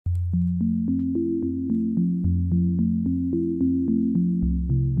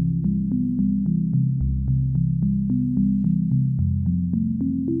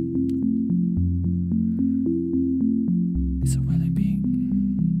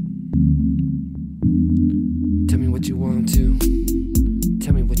what you want to.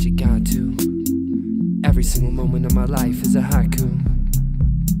 Tell me what you got to. Every single moment of my life is a haiku.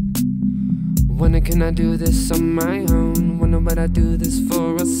 When can I do this on my own? Wonder what I do this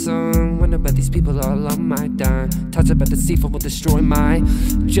for a song. Wonder about these people all on my dime. Touch about the seafood will destroy my.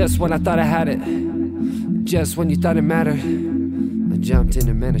 Just when I thought I had it, just when you thought it mattered, I jumped in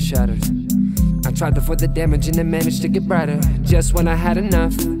and man, it shattered. I tried to avoid the damage and it managed to get brighter. Just when I had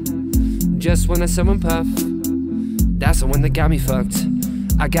enough, just when I saw someone puff, that's the one that got me fucked.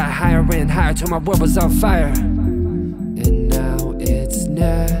 I got higher and higher till my world was on fire. And now it's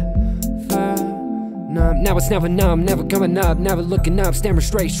never numb. Now it's never numb, never coming up, never looking up, staring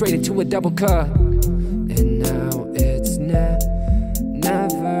straight into a double cup. And now it's never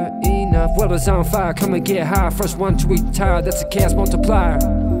enough. World is on fire, come and get high. First one to retire, that's a chaos multiplier.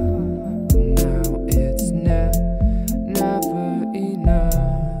 And now it's never enough.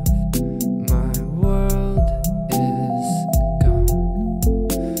 My world is gone.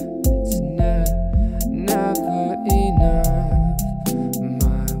 It's never enough.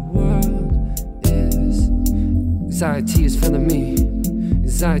 My world is. Anxiety is filling me.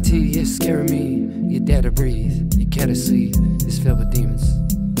 Anxiety is scaring me. You dare to breathe, you can't sleep. It's filled with demons.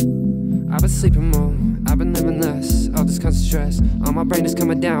 I've been sleeping more, I've been living less. All this constant stress, all my brain is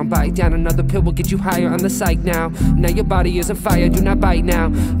coming down. Bite down, another pill will get you higher on the psych now. Now your body is on fire, do not bite now.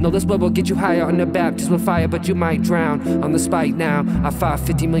 No, this blood will get you higher on the baptism of fire, but you might drown on the spike now. I fought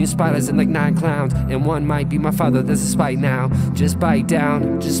 50 million spiders and like 9 clowns, and one might be my father, there's a spite now. Just bite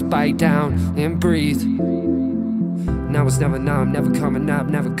down and breathe. Now it's never numb, never coming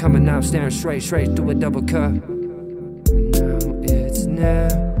up, staring straight through a double cup. And now it's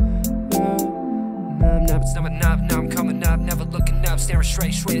never. Now it's never numb, now I'm coming up, never looking up, staring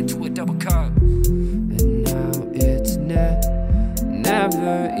straight into a double cup. And now it's never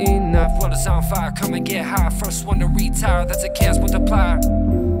enough. World is on fire, come and get high. First one to retire, that's a chaos multiplier.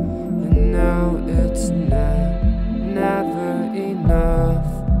 And now it's never enough.